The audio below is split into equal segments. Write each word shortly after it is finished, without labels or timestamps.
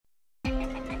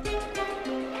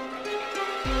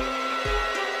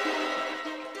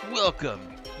Welcome.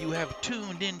 You have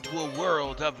tuned into a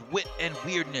world of wit and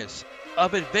weirdness,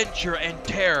 of adventure and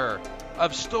terror,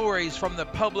 of stories from the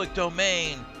public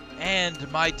domain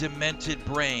and my demented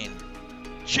brain.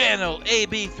 Channel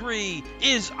Ab3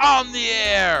 is on the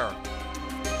air!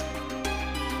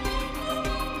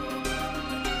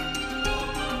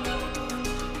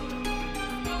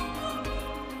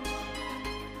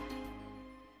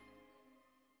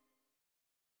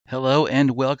 Hello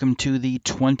and welcome to the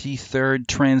 23rd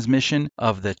transmission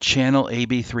of the Channel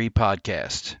Ab3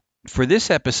 podcast. For this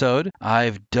episode,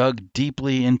 I've dug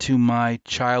deeply into my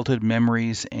childhood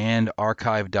memories and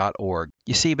archive.org.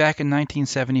 You see, back in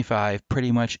 1975,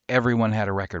 pretty much everyone had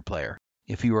a record player.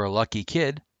 If you were a lucky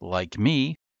kid, like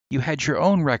me, you had your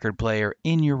own record player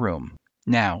in your room.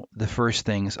 Now, the first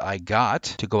things I got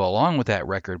to go along with that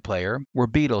record player were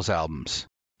Beatles albums.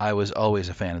 I was always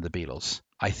a fan of the Beatles.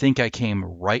 I think I came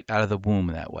right out of the womb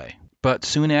that way. But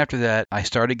soon after that, I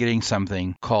started getting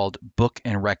something called book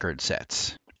and record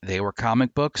sets. They were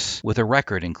comic books with a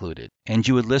record included, and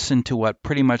you would listen to what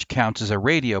pretty much counts as a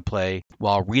radio play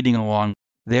while reading along.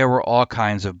 There were all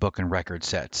kinds of book and record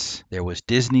sets. There was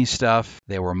Disney stuff,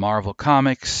 there were Marvel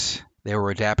comics, there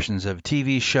were adaptations of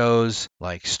TV shows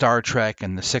like Star Trek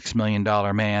and the $6 Million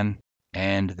Man,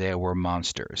 and there were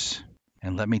monsters.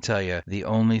 And let me tell you, the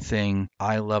only thing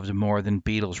I loved more than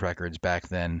Beatles records back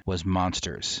then was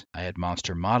monsters. I had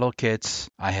monster model kits,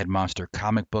 I had monster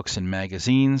comic books and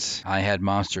magazines, I had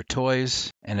monster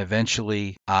toys, and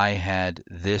eventually I had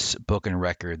this book and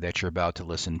record that you're about to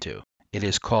listen to. It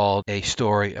is called A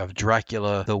Story of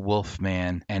Dracula, the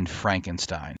Wolfman, and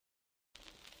Frankenstein.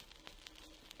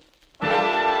 The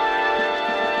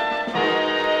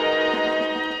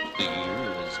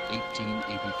year is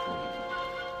 1883.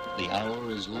 The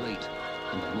hour is late,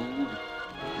 and the mood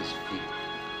is fear.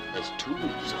 As two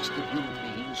exhausted human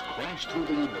beings crash through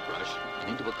the underbrush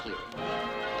and into a clearing.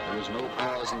 There is no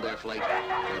pause in their flight,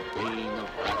 and the baying of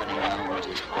ravening hounds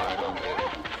is hard on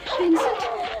hearing.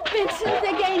 Vincent,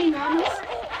 they're gaining on us.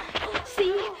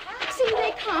 See,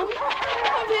 they come.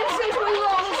 Oh, Vincent, we're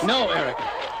lost. No, Erica.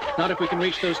 Not if we can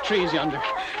reach those trees yonder.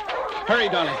 Hurry,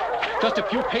 darling. Just a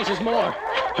few paces more.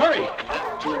 Hurry!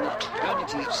 To an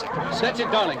eternity of seconds. That's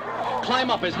it, darling. Climb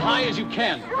up as high as you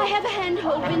can. I have a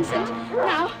handhold, Vincent.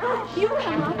 Now, you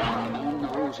come up. The man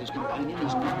knows his companion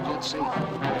is not yet safe.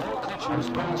 All caution is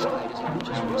thrown aside as he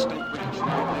reaches for a stout branch and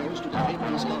prepares to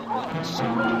defend his loved ones.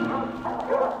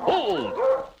 Hold!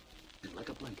 And like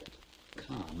a blanket,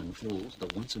 calm enfolds the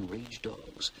once enraged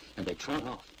dogs, and they trot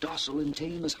off, docile and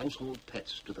tame as household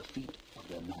pets, to the feet of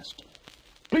their master.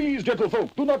 Please,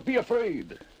 gentlefolk, do not be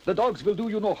afraid. The dogs will do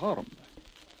you no harm.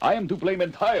 I am to blame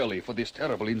entirely for this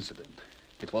terrible incident.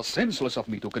 It was senseless of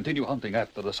me to continue hunting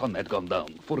after the sun had gone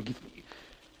down. Forgive me.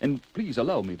 And please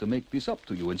allow me to make this up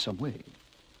to you in some way.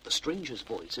 The stranger's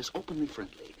voice is openly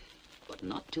friendly, but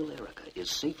not till Erica is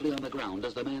safely on the ground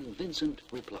does the man Vincent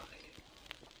reply.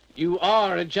 You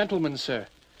are a gentleman, sir.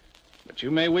 But you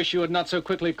may wish you had not so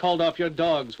quickly called off your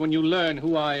dogs when you learn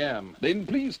who I am. Then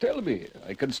please tell me.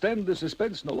 I can stand the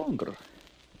suspense no longer.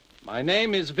 My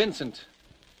name is Vincent.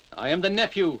 I am the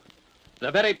nephew,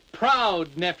 the very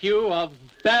proud nephew of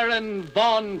Baron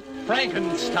von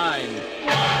Frankenstein.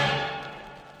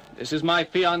 This is my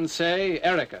fiancée,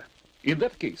 Erica. In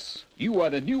that case, you are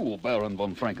the new Baron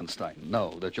von Frankenstein, now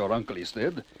that your uncle is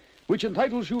dead, which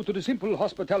entitles you to the simple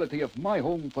hospitality of my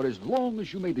home for as long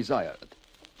as you may desire it.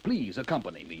 Please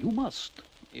accompany me. You must.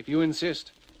 If you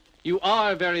insist. You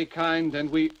are very kind, and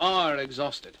we are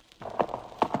exhausted.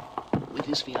 With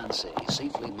his fiancée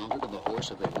safely mounted on the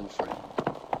horse of their new friend,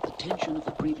 the tension of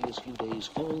the previous few days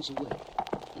falls away,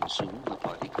 and soon the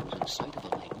party comes in sight of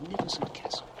a magnificent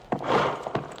castle.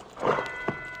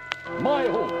 My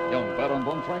home, young Baron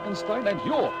von Frankenstein, and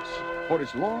yours, for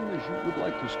as long as you would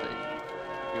like to stay.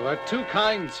 You are too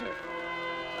kind, sir.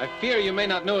 I fear you may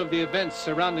not know of the events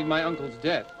surrounding my uncle's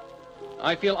death.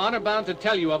 I feel honor-bound to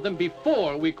tell you of them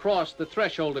before we cross the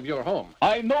threshold of your home.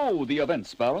 I know the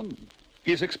events, Baron.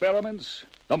 His experiments,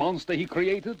 the monster he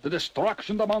created, the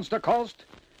destruction the monster caused,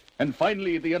 and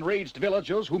finally the enraged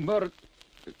villagers who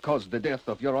caused the death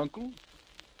of your uncle.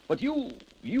 But you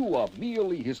are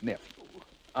merely his nephew.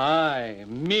 Aye,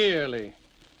 merely,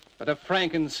 but a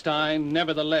Frankenstein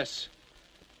nevertheless,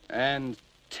 and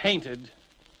tainted.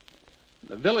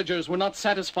 The villagers were not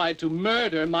satisfied to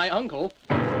murder my uncle.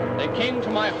 They came to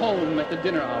my home at the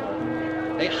dinner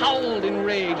hour. They howled in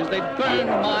rage as they burned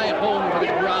my home to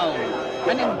the ground.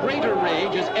 And in greater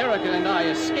rage as Erica and I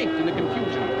escaped in the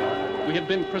confusion. We had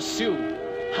been pursued,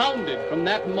 hounded from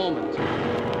that moment.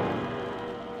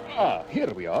 Ah,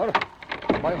 here we are.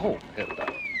 My home, Herr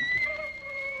Baron.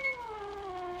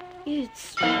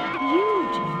 It's beautiful.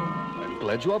 I'm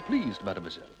glad you are pleased,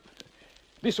 mademoiselle.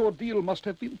 This ordeal must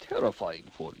have been terrifying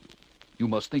for you. You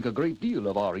must think a great deal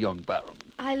of our young baron.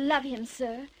 I love him,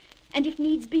 sir. And if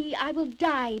needs be, I will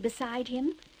die beside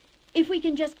him. If we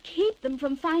can just keep them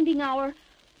from finding our...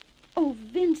 Oh,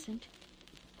 Vincent.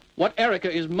 What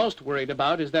Erica is most worried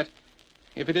about is that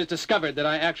if it is discovered that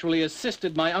I actually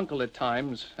assisted my uncle at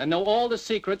times and know all the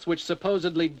secrets which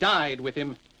supposedly died with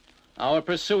him, our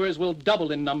pursuers will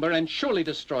double in number and surely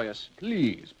destroy us.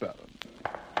 Please, baron.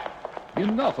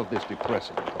 Enough of this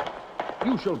depressing talk.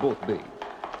 You shall both bathe.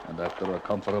 And after a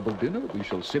comfortable dinner, we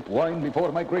shall sip wine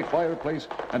before my great fireplace,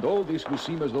 and all this will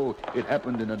seem as though it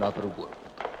happened in another world.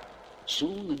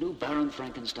 Soon the new Baron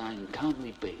Frankenstein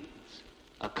calmly bathes.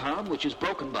 A calm which is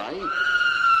broken by...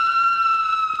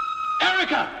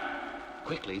 Erica!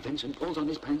 Quickly, Vincent pulls on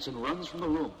his pants and runs from the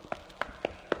room.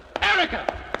 Erica!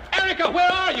 Erica,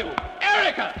 where are you?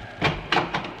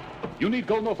 Erica! You need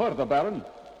go no further, Baron.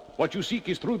 What you seek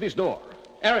is through this door.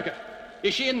 Erica,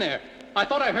 is she in there? I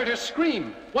thought I heard her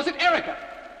scream. Was it Erica?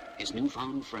 His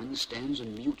newfound friend stands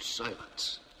in mute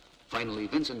silence. Finally,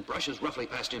 Vincent brushes roughly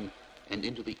past him and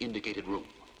into the indicated room.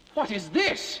 What is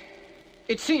this?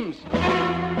 It seems...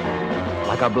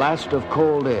 Like a blast of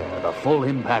cold air, the full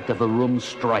impact of the room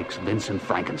strikes Vincent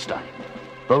Frankenstein.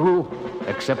 The room,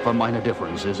 except for minor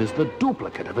differences, is the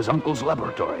duplicate of his uncle's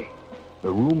laboratory.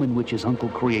 The room in which his uncle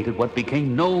created what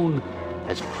became known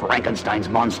as Frankenstein's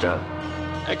monster.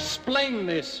 Explain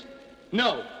this.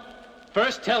 No.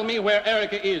 First tell me where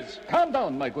Erica is. Calm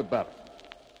down, my good Baron.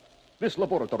 This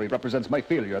laboratory represents my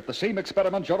failure at the same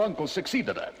experiment your uncle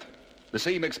succeeded at. The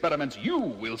same experiments you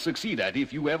will succeed at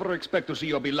if you ever expect to see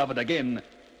your beloved again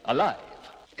alive.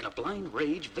 In a blind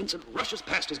rage, Vincent rushes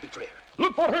past his betrayer.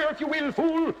 Look for her if you will,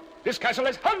 fool! This castle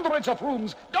has hundreds of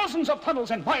rooms, dozens of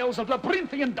tunnels, and miles of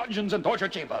labyrinthian dungeons and torture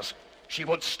chambers. She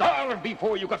would starve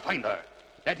before you could find her.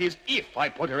 That is, if I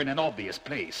put her in an obvious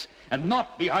place, and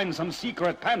not behind some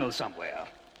secret panel somewhere.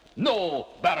 No,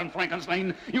 Baron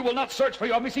Frankenstein, you will not search for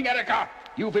your missing Erica.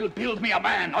 You will build me a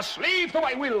man, a slave to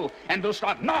my will, and will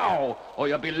start now, or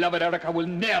your beloved Erica will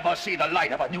never see the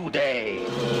light of a new day.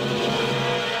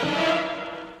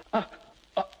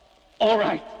 All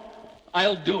right.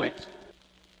 I'll do it.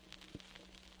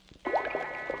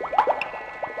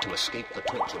 To escape the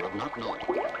torture of not knowing,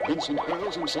 Vincent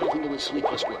hurls himself into his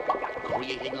sleepless work,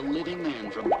 creating a living man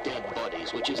from dead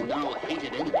bodies, which his now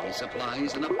hated enemy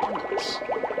supplies in abundance.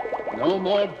 No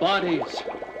more bodies.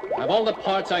 I've all the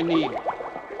parts I need.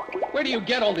 Where do you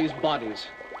get all these bodies?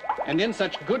 And in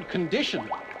such good condition?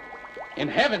 In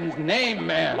heaven's name,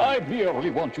 man. I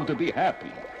merely want you to be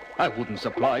happy. I wouldn't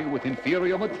supply you with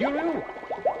inferior material.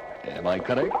 Am I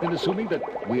correct in assuming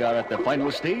that we are at the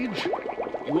final stage?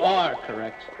 You are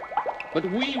correct. But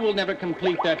we will never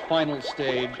complete that final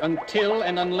stage until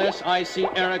and unless I see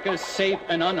Erica safe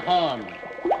and unharmed.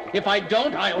 If I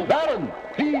don't, I'll... Baron,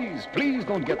 please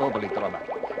don't get overly dramatic.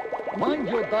 Mind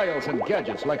your dials and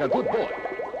gadgets like a good boy.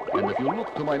 And if you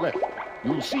look to my left,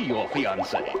 you'll see your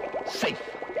fiancée, safe.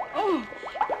 Oh,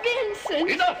 Vincent!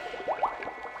 Enough!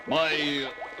 My,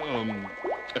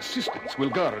 assistants will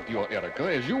guard your Erica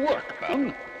as you work,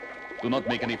 Baron. Do not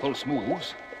make any false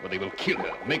moves, or they will kill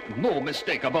her. Make no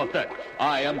mistake about that.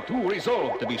 I am too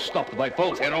resolved to be stopped by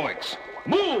false heroics.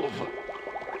 Move!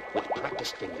 With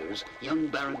practiced fingers, young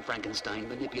Baron Frankenstein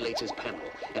manipulates his panel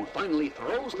and finally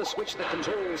throws the switch that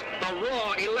controls the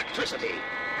raw electricity.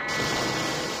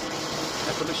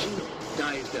 As the machine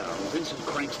dies down, Vincent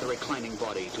cranks the reclining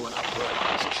body to an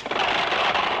upright position.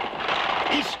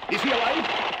 Is he alive?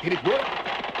 Did it work?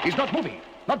 He's not moving,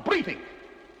 not breathing.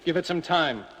 Give it some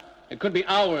time. It could be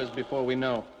hours before we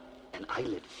know. An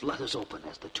eyelid flutters open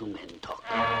as the two men talk.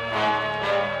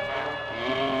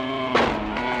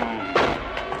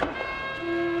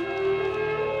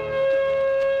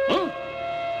 Huh?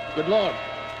 Good Lord.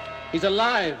 He's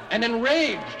alive and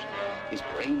enraged. His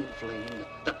brain inflamed,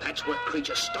 the patchwork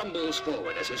creature stumbles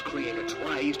forward as his creator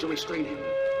tries to restrain him.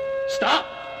 Stop!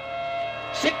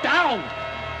 Sit down!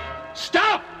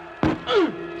 Stop!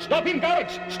 Stop him,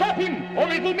 guards! Stop him, or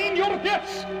it will mean your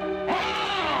deaths!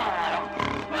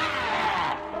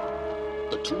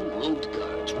 The two robed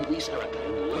guards release Erica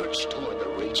and lurch toward the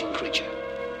raging creature.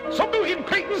 Subdue him,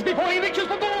 Cretans, before he reaches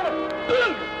the door!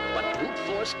 But brute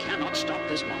force cannot stop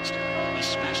this monster. He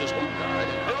smashes one guard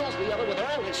and hurls the other with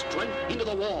all his strength into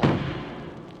the wall.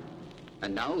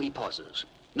 And now he pauses.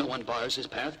 No one bars his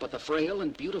path but the frail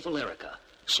and beautiful Erica.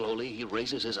 Slowly he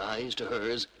raises his eyes to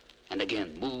hers and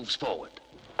again moves forward.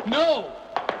 No!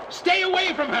 Stay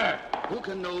away from her! Who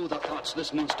can know the thoughts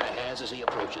this monster has as he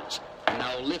approaches? And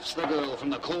now lifts the girl from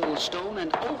the cold stone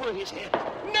and over his head.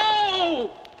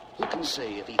 No! Who can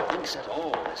say if he thinks at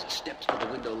all as he steps to the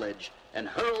window ledge and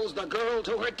hurls the girl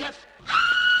to her death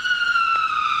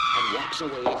and walks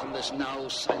away from this now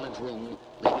silent room,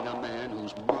 leaving a man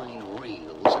whose mind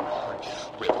reels and heart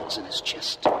shrivels in his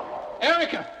chest.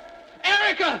 Erica!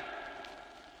 Erica!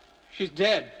 She's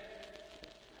dead.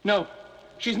 No,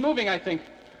 she's moving, I think.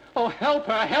 Oh, help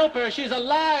her, help her. She's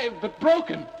alive, but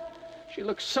broken. She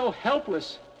looks so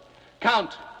helpless.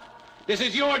 Count, this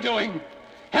is your doing.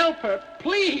 Help her,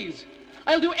 please.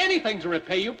 I'll do anything to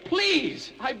repay you,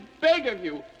 please. I beg of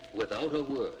you. Without a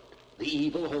word, the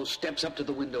evil host steps up to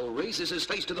the window, raises his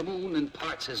face to the moon, and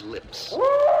parts his lips.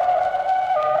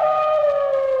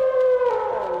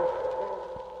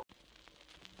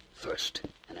 First,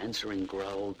 an answering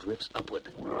growl drifts upward.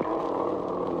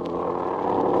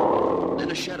 Then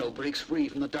a shadow breaks free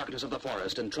from the darkness of the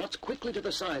forest and trots quickly to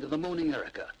the side of the moaning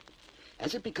Erica.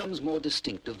 As it becomes more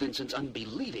distinct to Vincent's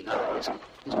unbelieving eyes,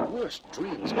 his worst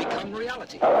dreams become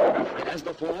reality. It has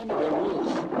the form of a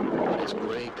wolf, but its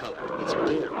gray color, its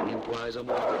bearing implies a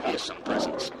more fearsome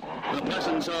presence. The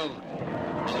presence of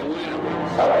a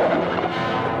werewolf.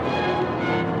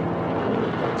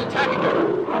 It's attacking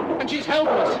her, and she's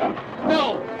helpless.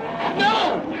 No!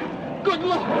 No! Good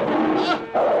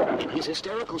Lord! In his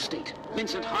hysterical state,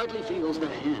 Vincent hardly feels the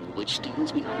hand which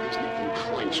steals behind his neck and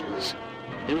clenches.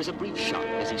 There is a brief shock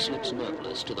as he slips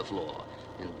nerveless to the floor,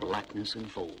 and blackness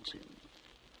enfolds him.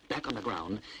 Back on the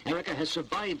ground, Erica has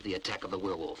survived the attack of the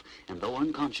werewolf, and though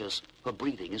unconscious, her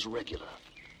breathing is regular.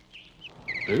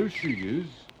 There she is.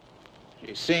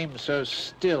 She seems so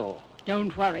still.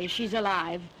 Don't worry, she's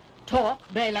alive. Talk,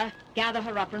 Bela. Gather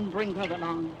her up and bring her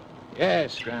along.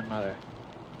 Yes, Grandmother.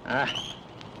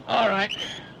 All right.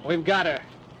 We've got her.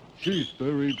 She's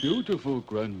very beautiful,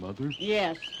 Grandmother.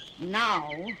 Yes. Now...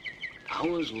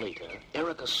 Hours later,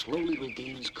 Erica slowly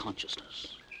regains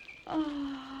consciousness.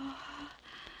 Oh.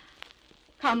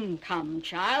 Come, come,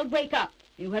 child, wake up.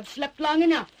 You have slept long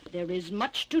enough. There is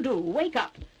much to do. Wake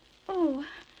up. Oh,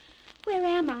 where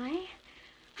am I?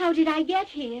 How did I get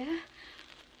here?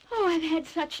 Oh, I've had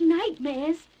such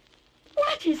nightmares.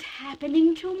 What is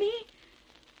happening to me?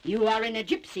 You are in a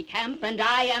gypsy camp, and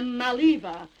I am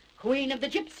Maliva, queen of the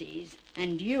gypsies.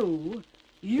 And you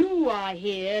are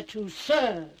here to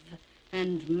serve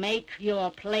and make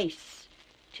your place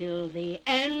till the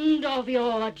end of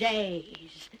your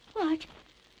days. What?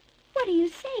 What are you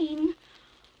saying?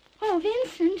 Oh,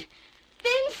 Vincent.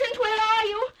 Vincent, where are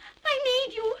you? I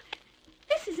need you.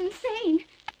 This is insane.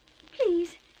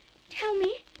 Please, tell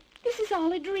me this is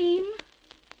all a dream.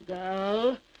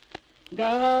 Girl,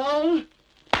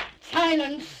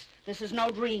 silence. This is no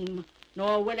dream,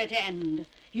 nor will it end.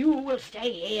 You will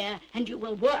stay here and you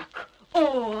will work,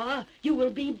 or you will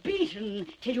be beaten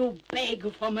till you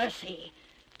beg for mercy.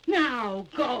 Now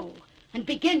go and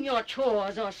begin your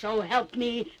chores, or so help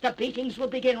me, the beatings will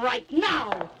begin right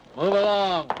now. Move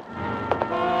along.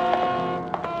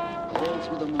 All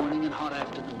through the morning and hot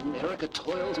afternoon, Erica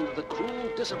toils into the cruel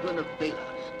discipline of Bela,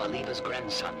 Maliva's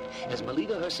grandson, as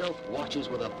Maliva herself watches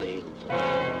with a baleful.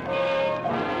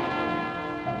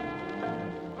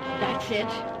 That's it.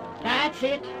 That's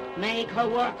it. Make her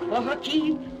work for her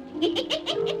keep.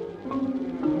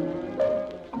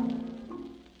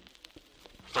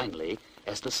 Finally,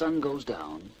 as the sun goes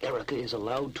down, Erica is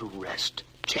allowed to rest,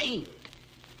 chained.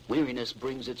 Weariness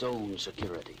brings its own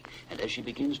security, and as she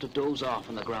begins to doze off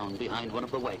on the ground behind one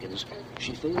of the wagons,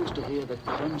 she fails to hear the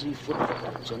clumsy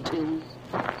footfalls until...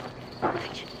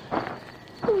 What?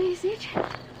 Who is it?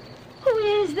 Who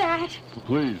is that?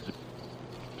 Please,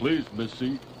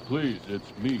 Missy, please,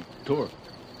 it's me, Torque.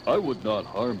 I would not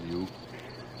harm you.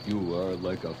 You are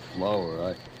like a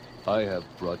flower. I have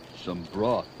brought some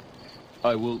broth.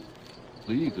 I will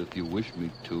leave if you wish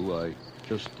me to. I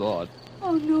just thought...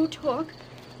 Oh, no, Torque.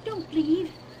 Don't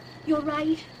leave. You're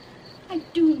right. I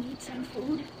do need some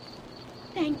food.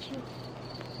 Thank you.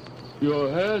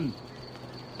 Your hand!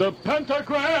 The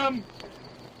pentagram!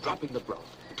 Dropping the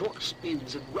broth, Torque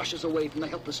spins and rushes away from the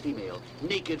helpless female,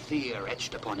 naked fear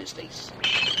etched upon his face.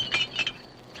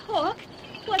 Torque,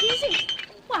 what is it?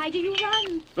 Why do you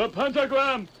run? The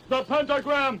pentagram! The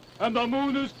pentagram! And the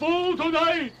moon is full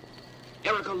tonight!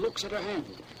 Erica looks at her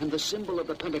hand, and the symbol of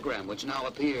the pentagram which now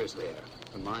appears there.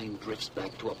 Her mind drifts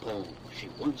back to a poem she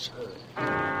once heard.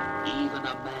 Even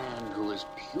a man who is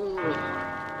pure of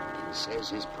heart and says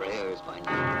his prayers by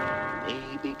night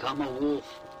may become a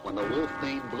wolf when the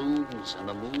wolfbane blooms and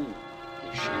the moon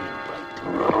is shining bright.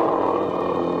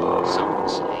 Some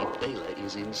say Bela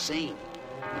is insane,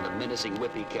 and the menacing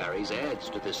whip he carries adds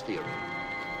to this theory.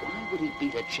 Why would he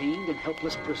beat a chained and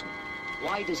helpless prisoner?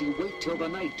 Why does he wait till the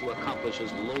night to accomplish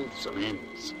his loathsome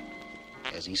ends?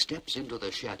 As he steps into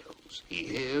the shadows, he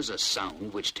hears a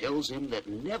sound which tells him that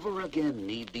never again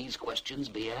need these questions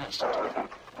be asked.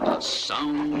 The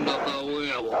sound of the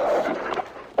werewolf.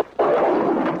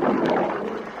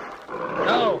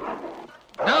 No!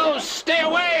 No, stay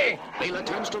away! Bela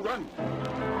turns to run.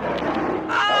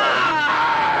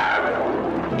 Ah!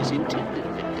 His intended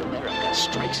victim, Erica,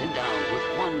 strikes him down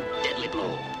with one deadly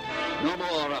blow. No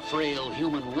more a frail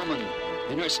human woman.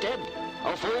 In her stead,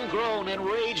 a full-grown,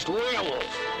 enraged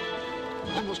werewolf.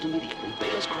 Almost immediately,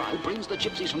 Bela's cry brings the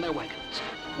gypsies from their wagons.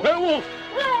 Werewolf!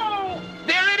 Whoa!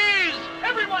 There it is!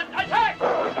 Everyone, attack!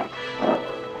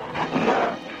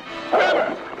 Grab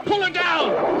her! Pull her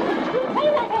down!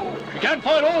 You can't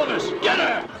fight all of us! Get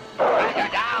her! Drag her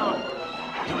down!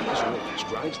 Erica's rage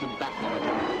drives them back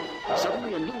momentarily.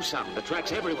 Suddenly, a new sound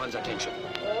attracts everyone's attention.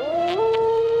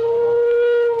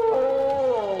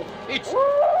 It's...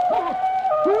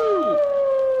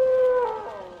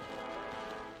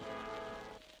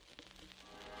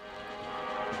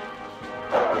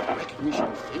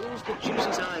 Recognition fills the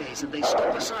gypsies' eyes, and they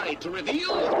step aside to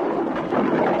reveal...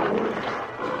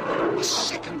 a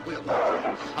second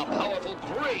werewolf, a powerful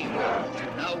gray werewolf, who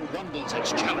now rumbles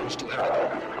its challenge to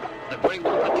Erica. The gray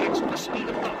wolf attacks with the speed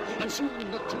of thought, and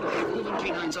soon the two half-human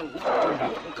canines are locked in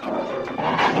mortal combat.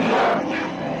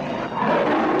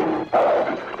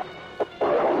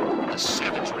 The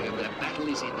savagery of their battle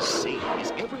is insane,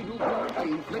 as every new wound they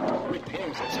inflict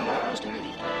repairs itself almost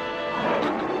immediately.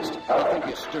 Unnoticed, the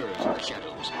figure stirs in the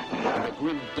shadows, and the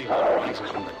grim Bela rises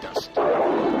from the dust.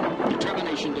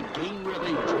 Determination to gain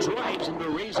revenge drives him to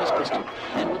raise his pistol,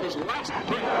 and with his last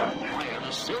breath, fire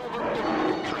the silver bullet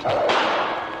at Dracula.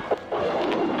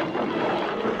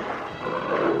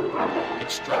 It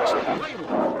strikes the gray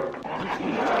wolf.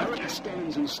 Confused, Erica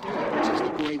stands and stares as the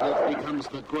gray wolf becomes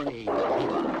the gray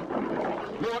Dracula.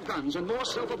 More guns and more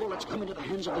silver bullets come into the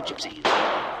hands of the gypsies.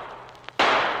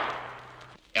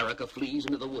 Erica flees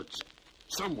into the woods.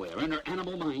 Somewhere in her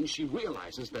animal mind, she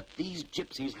realizes that these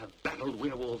gypsies have battled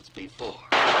werewolves before.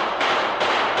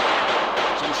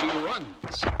 So she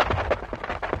runs.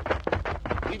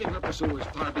 Leaving her pursuers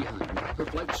far behind, her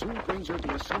flight soon brings her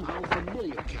to a somehow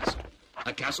familiar castle.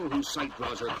 A castle whose sight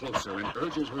draws her closer and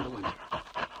urges her to enter.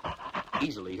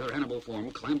 Easily, her animal form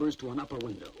clambers to an upper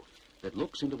window that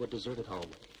looks into a deserted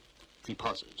hallway. She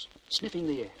pauses, sniffing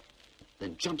the air,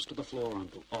 then jumps to the floor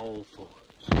onto all fours.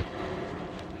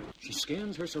 She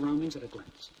scans her surroundings at a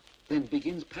glance, then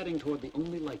begins padding toward the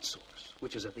only light source,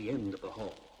 which is at the end of the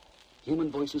hall.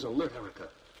 Human voices alert Erica,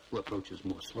 who approaches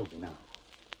more slowly now.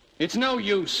 It's no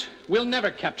use. We'll never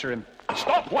capture him.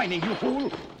 Stop whining, you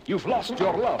fool! You've lost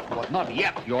your love, but not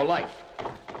yet your life.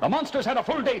 The monster's had a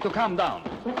full day to calm down.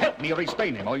 Help me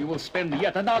restrain him, or you will spend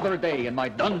yet another day in my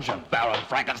dungeon, Baron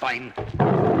Frankenstein.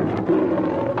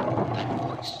 That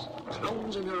voice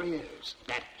drones in her ears.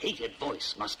 That hated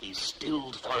voice must be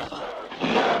stilled forever.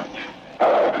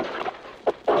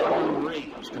 Unknown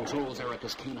rage controls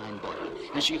Erica's canine body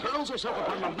as she hurls herself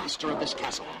upon the master of this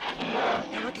castle.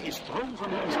 Erica is thrown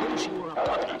from him as though she were a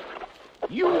puppy.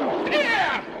 You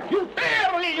dare! You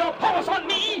dare lay your paws on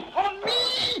me! On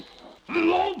me!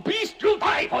 Low beast, you'll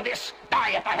die for this!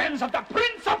 Die at the hands of the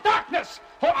Prince of Darkness!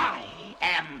 For I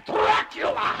am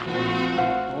Dracula!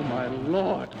 Oh, my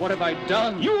lord, what have I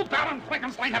done? You, Baron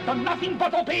Frankenstein, have done nothing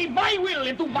but obey my will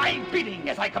and do my bidding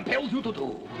as I compelled you to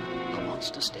do. The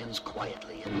monster stands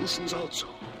quietly and listens also.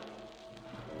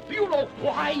 Do you know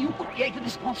why you created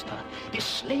this monster? This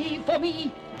slave for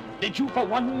me? Did you for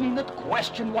 1 minute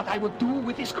question what I would do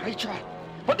with this creature?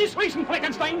 For this reason,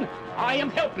 Frankenstein, I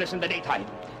am helpless in the daytime,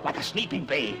 like a sleeping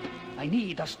babe. I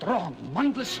need a strong,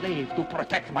 mindless slave to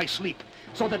protect my sleep,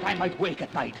 so that I might wake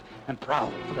at night and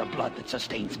prowl for the blood that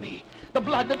sustains me. The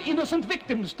blood of innocent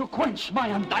victims to quench my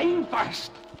undying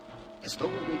thirst. As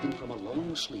though awakened from a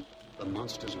long sleep, the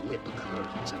monster's lip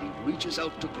curls and he reaches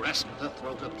out to grasp the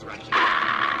throat of Dracula.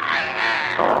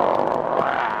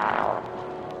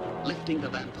 Lifting the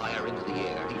vampire into the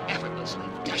air, he effortlessly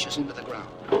dashes into the ground.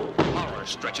 Horror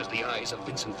stretches the eyes of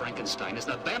Vincent Frankenstein as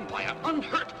the vampire,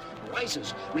 unhurt,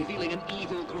 rises, revealing an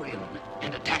evil grin,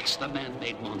 and attacks the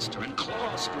man-made monster and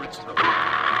claws for its throat.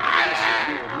 This is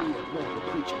no mere mortal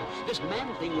creature. This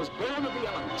man-thing was born of the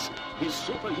elements. His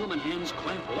superhuman hands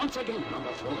clamp once again on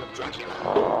the throat of Dracula.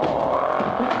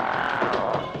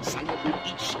 Silently,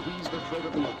 each squeeze the throat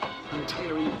of the other.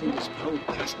 Untiring fingers probe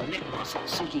past the neck muscle,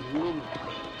 seeking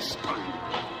windpipe, spine,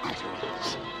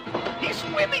 arteries. He's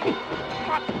swimming!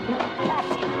 But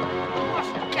Posse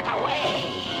must get away!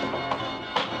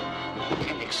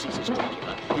 Panic seizes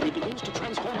Dracula, and he begins to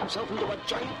transform himself into a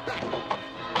giant bat.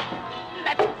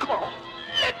 Let go!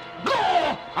 Let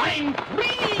go! I'm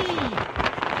free!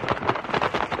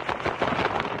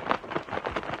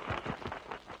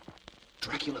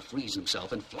 Dracula frees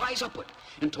himself and flies upward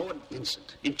and toward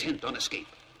Vincent, intent on escape.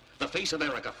 The face of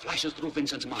Erica flashes through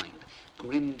Vincent's mind.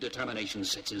 Grim determination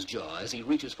sets his jaw as he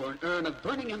reaches for an urn of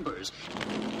burning embers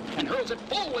and hurls it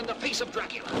full in the face of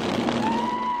Dracula.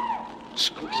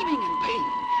 Screaming in pain,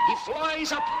 he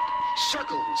flies upward,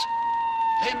 circles,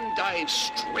 then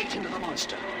dives straight into the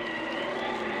monster.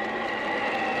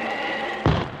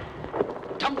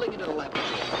 Tumbling into the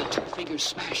laboratory, the two figures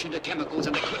smash into chemicals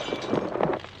and equipment,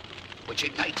 which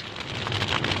ignite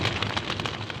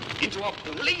into a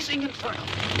blazing inferno.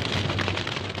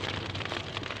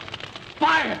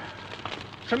 Fire!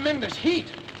 Tremendous heat.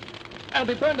 I'll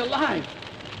be burned alive.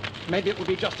 Maybe it would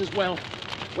be just as well.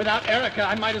 Without Erica,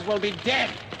 I might as well be dead.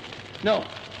 No,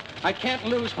 I can't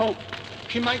lose hope.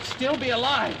 She might still be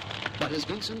alive. But as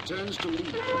Vincent turns to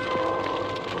leave,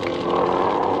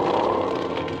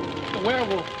 The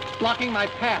werewolf blocking my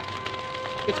path.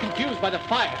 It's confused by the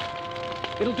fire.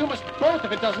 It'll doom us both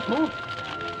if it doesn't move.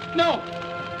 No!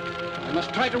 I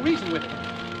must try to reason with it.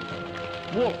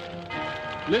 Wolf,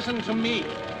 listen to me.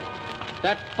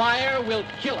 That fire will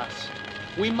kill us.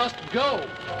 We must go.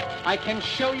 I can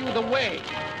show you the way.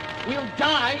 We'll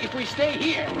die if we stay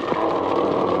here.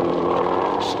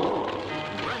 slowly,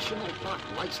 rational thought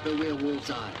lights the werewolf's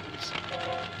eyes.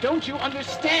 Don't you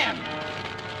understand?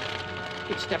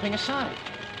 It's stepping aside,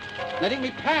 letting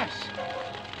me pass.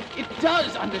 It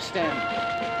does understand.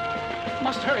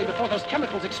 Must hurry before those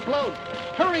chemicals explode.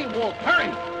 Hurry, Wolf, hurry!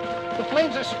 The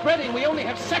flames are spreading. We only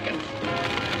have seconds.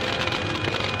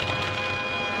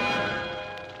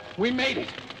 We made it.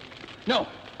 No,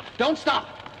 don't stop.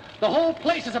 The whole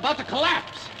place is about to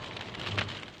collapse.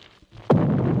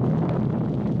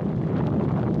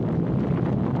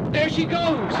 There she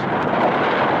goes. Like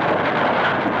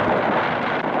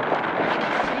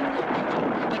a thing of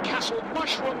beauty, the castle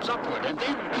mushrooms upward and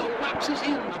then collapses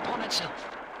in upon itself.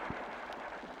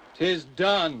 'Tis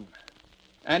done.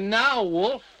 And now,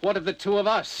 Wolf, what of the two of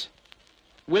us?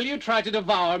 Will you try to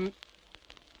devour m...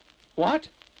 What?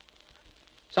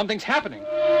 Something's happening.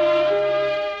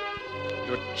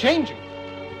 You're changing,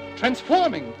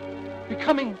 transforming,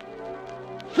 becoming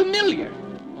familiar.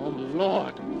 Oh,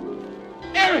 Lord.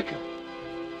 Erica!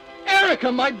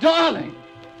 Erica, my darling!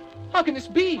 How can this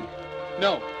be?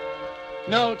 No.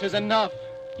 No, 'tis enough.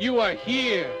 You are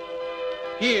here.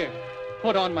 Here,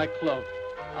 put on my cloak.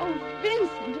 Oh,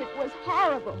 Vincent, it was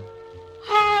horrible.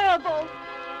 Horrible.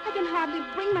 I can hardly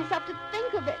bring myself to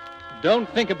think of it. Don't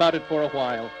think about it for a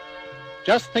while.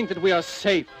 Just think that we are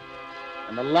safe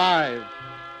and alive,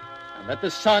 and that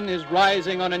the sun is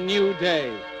rising on a new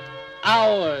day.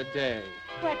 Our day.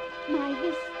 But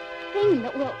this thing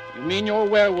that will... You mean your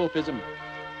werewolfism?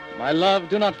 My love,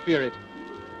 do not fear it.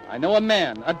 I know a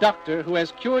man, a doctor, who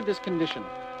has cured this condition.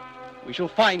 We shall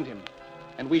find him,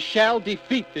 and we shall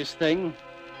defeat this thing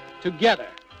together.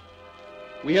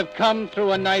 We have come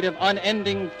through a night of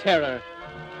unending terror,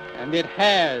 and it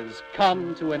has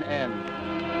come to an end.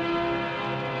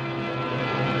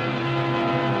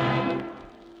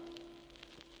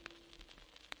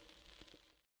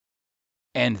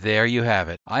 And there you have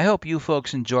it. I hope you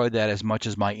folks enjoyed that as much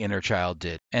as my inner child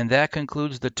did. And that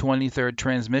concludes the 23rd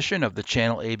transmission of the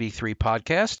Channel AB3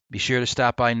 podcast. Be sure to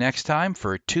stop by next time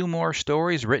for 2 more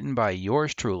stories written by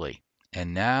yours truly.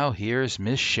 And now here's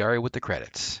Miss Sherry with the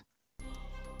credits.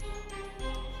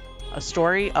 A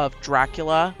story of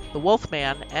Dracula, the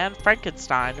Wolfman, and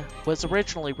Frankenstein was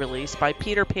originally released by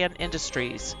Peter Pan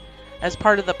Industries as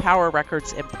part of the Power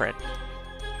Records imprint.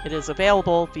 It is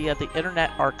available via the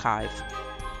Internet Archive.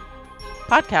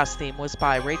 Podcast theme was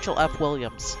by Rachel F.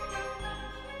 Williams.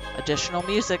 Additional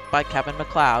music by Kevin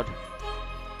MacLeod.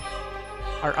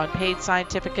 Our unpaid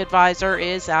scientific advisor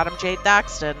is Adam J.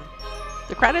 Thaxton.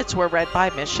 The credits were read by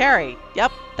Miss Sherry.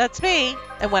 Yep, that's me.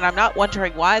 And when I'm not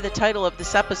wondering why the title of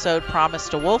this episode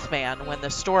promised a Wolfman when the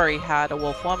story had a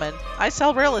Wolfwoman, I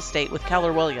sell real estate with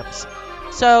Keller Williams.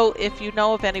 So if you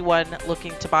know of anyone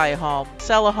looking to buy a home,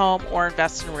 sell a home, or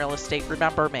invest in real estate,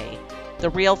 remember me. The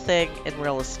real thing in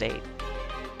real estate.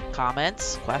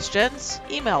 Comments? Questions?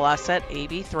 Email us at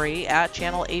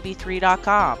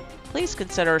ab3@channelab3.com. Please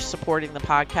consider supporting the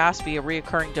podcast via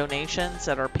recurring donations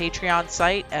at our Patreon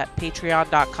site at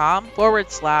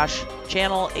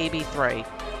patreon.com/channelab3.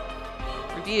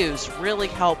 Reviews really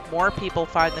help more people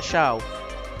find the show.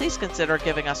 Please consider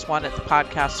giving us one at the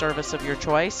podcast service of your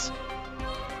choice.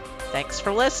 Thanks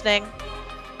for listening.